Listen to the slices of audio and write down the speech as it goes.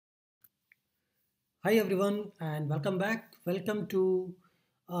Hi everyone and welcome back. Welcome to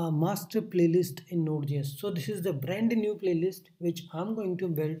master playlist in Node.js. So this is the brand new playlist which I'm going to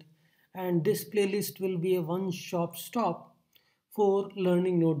build, and this playlist will be a one-stop stop for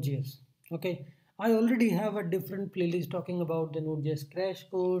learning Node.js. Okay, I already have a different playlist talking about the Node.js crash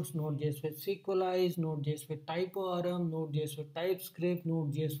course, Node.js with sequelize, Node.js with typeorm, Node.js with TypeScript,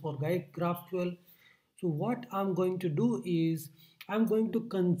 Node.js for guide GraphQL. So what I'm going to do is I'm going to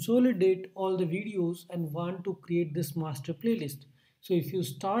consolidate all the videos and want to create this master playlist. So if you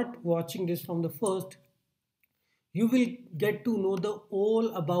start watching this from the first, you will get to know the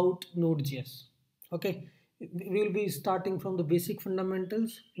all about Node.js. Okay, we will be starting from the basic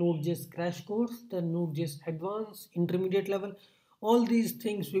fundamentals, Node.js crash course, then Node.js advanced, intermediate level. All these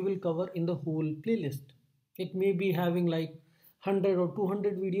things we will cover in the whole playlist. It may be having like 100 or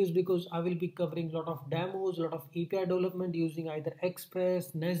 200 videos because I will be covering a lot of demos, a lot of API development using either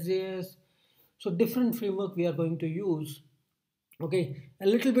Express, Nest.js. So different framework we are going to use. Okay, a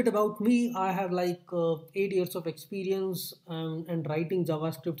little bit about me. I have like 8 years of experience and writing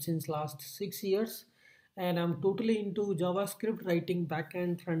JavaScript since last 6 years, and I'm totally into JavaScript writing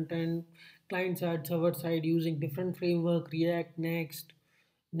backend, front end, client side, server side using different framework, React, Next,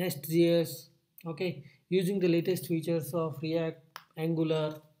 Nest.js. Okay, using the latest features of React,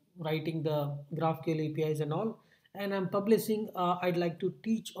 Angular, writing the GraphQL APIs and all. And I'm publishing. I'd like to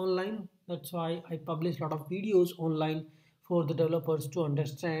teach online. That's why I publish a lot of videos online for the developers to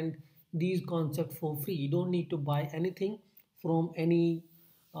understand these concepts for free. You don't need to buy anything from any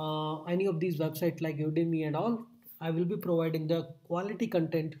of these websites like Udemy and all. I will be providing the quality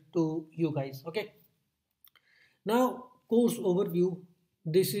content to you guys. Okay. Now, course overview.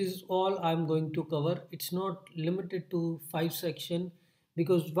 This is all I'm going to cover. It's not limited to 5 section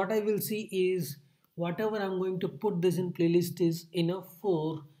because what I will see is whatever I'm going to put this in playlist is enough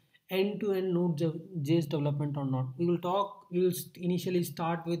for end-to-end Node.js development or not. We will initially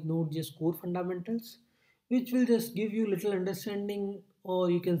start with Node.js core fundamentals, which will just give you little understanding, or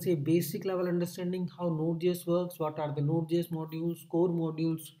you can say basic level understanding how Node.js works, what are the Node.js modules, core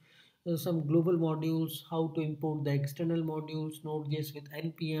modules, some global modules, how to import the external modules, Node.js with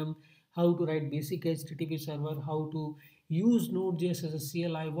npm, how to write basic HTTP server, how to use Node.js as a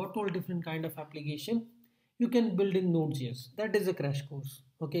CLI, what all different kind of application you can build in Node.js. That is a crash course.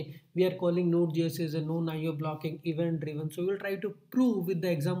 Okay, we are calling Node.js as a non-IO blocking, event-driven. So we'll try to prove with the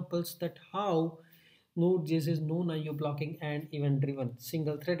examples that how Node.js is non-IO blocking and event-driven,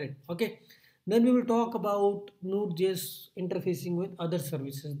 single-threaded. Okay, then we will talk about Node.js interfacing with other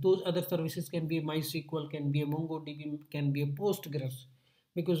services. Those other services can be a MySQL, can be a MongoDB, can be a Postgres.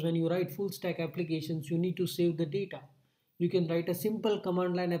 Because when you write full stack applications, you need to save the data. You can write a simple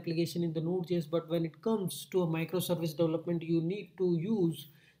command line application in the Node.js, but when it comes to a microservice development, you need to use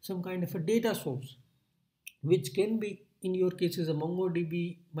some kind of a data source, which can be in your case is a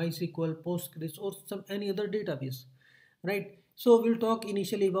MongoDB, MySQL, Postgres, or some any other database, right? So we'll talk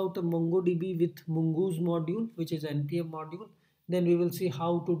initially about the MongoDB with mongoose module, which is npm module. Then we will see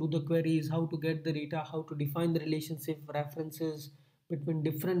how to do the queries, how to get the data, how to define the relationship references between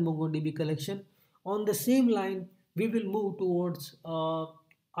different MongoDB collection. On the same line, we will move towards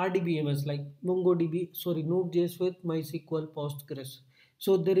RDBMS like MongoDB, sorry, Node.js with MySQL, Postgres.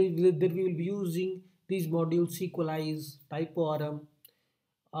 So there we will be using these modules, sequelize, typeorm,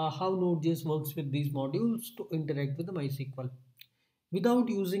 how Node.js works with these modules to interact with the MySQL. Without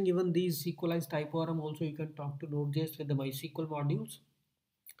using even these sequelize typeorm, also you can talk to Node.js with the MySQL modules.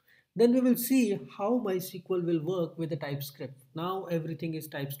 Then we will see how MySQL will work with the TypeScript. Now everything is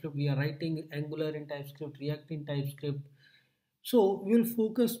TypeScript. We are writing Angular in TypeScript, React in TypeScript. So we will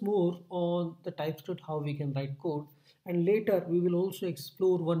focus more on the TypeScript, how we can write code. And later we will also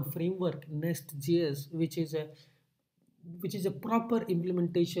explore one framework, Nest.js, which is a proper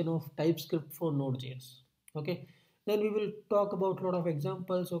implementation of TypeScript for Node.js. Okay. Then we will talk about a lot of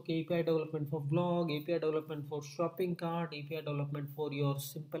examples. Okay, API development for blog, API development for shopping cart, API development for your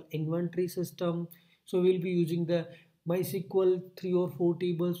simple inventory system. So we'll be using the MySQL 3 or 4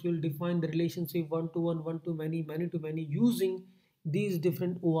 tables. We'll define the relationship one to one, one to many, many to many using these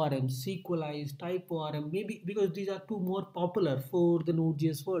different ORMs, sequelize, typeorm, maybe because these are two more popular for the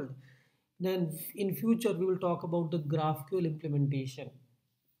Node.js world. Then in future we will talk about the GraphQL implementation.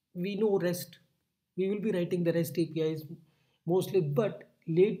 We know REST. We will be writing the REST APIs mostly, but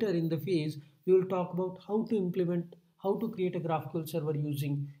later in the phase we will talk about how to implement, how to create a GraphQL server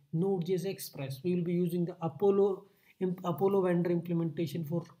using Node.js Express. We will be using the Apollo vendor implementation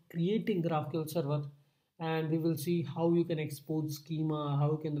for creating GraphQL server, and we will see how you can export schema,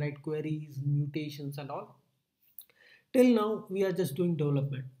 how you can write queries, mutations and all. Till now, we are just doing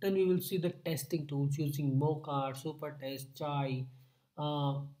development. Then we will see the testing tools using Mocha, Supertest, Chai,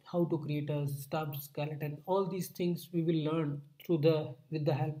 how to create a stub skeleton. All these things we will learn through the with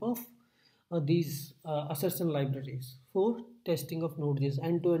the help of these assertion libraries for testing of Node.js,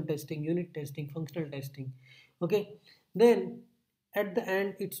 end-to-end testing, unit testing, functional testing. Okay. Then at the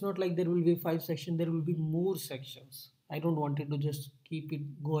end, it's not like there will be 5 sections. There will be more sections. I don't want it to just keep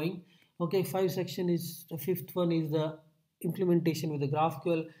it going. Okay, 5 section is the fifth one is the implementation with the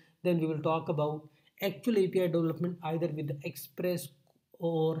GraphQL. Then we will talk about actual API development either with the Express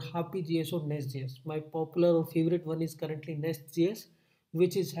or HappyJS or Nest.js. My popular or favorite one is currently Nest.js,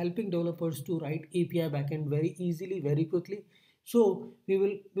 which is helping developers to write API backend very easily, very quickly. So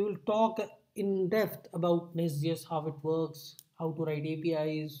we will talk in depth about Nest.js, how it works, how to write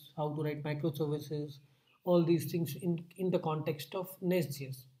APIs, how to write microservices, all these things in the context of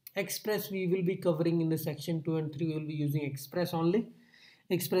Nest.js. Express we will be covering in the section 2 and 3. We will be using Express only.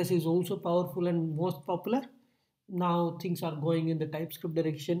 Express is also powerful and most popular. Now things are going in the TypeScript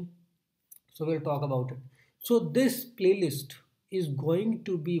direction, so we'll talk about it. So this playlist is going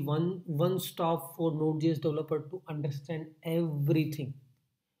to be one stop for Node.js developer to understand everything.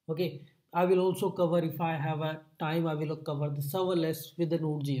 Okay, I will also cover, if I have a time, I will cover the serverless with the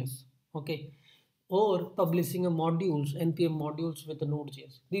Node.js. Okay, or publishing a modules, npm modules with the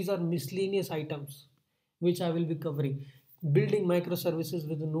Node.js. These are miscellaneous items which I will be covering. Building microservices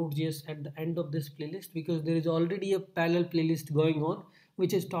with the Node.js at the end of this playlist, because there is already a parallel playlist going on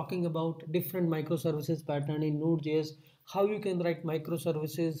which is talking about different microservices pattern in Node.js, how you can write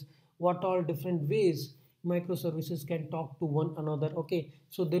microservices, what all different ways microservices can talk to one another. Okay,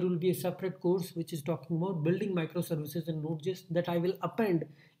 so there will be a separate course which is talking about building microservices in Node.js that I will append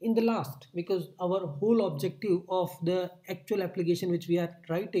in the last, because our whole objective of the actual application which we are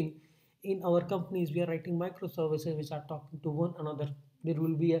writing in our companies, we are writing microservices which are talking to one another. There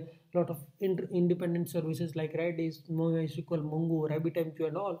will be a lot of independent services like Redis, MySQL, Mongo, RabbitMQ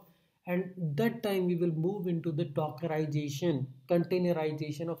and all. And that time we will move into the Dockerization,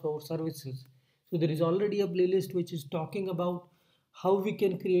 containerization of our services. So there is already a playlist which is talking about how we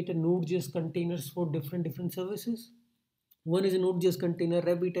can create a Node.js containers for different services. One is a Node.js container,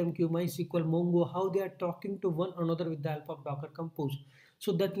 RabbitMQ, MySQL, Mongo, how they are talking to one another with the help of Docker Compose.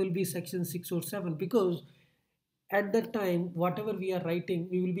 So that will be section 6 or 7, because at that time, whatever we are writing,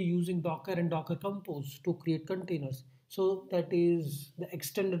 we will be using Docker and Docker Compose to create containers. So that is the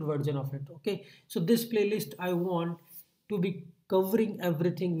extended version of it. Okay. So this playlist I want to be covering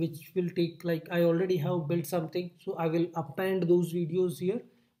everything, which will take, like, I already have built something, so I will append those videos here.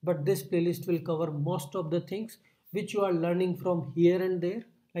 But this playlist will cover most of the things which you are learning from here and there.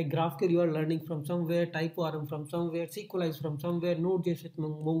 Like GraphQL, you are learning from somewhere, typeorm from somewhere, sequelize from somewhere, nodejs with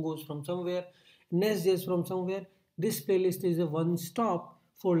mongoose from somewhere, nestjs from somewhere. This playlist is a one stop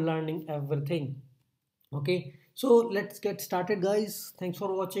for learning everything. Okay, so let's get started, guys. Thanks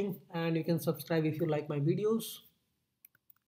for watching, and you can subscribe if you like my videos.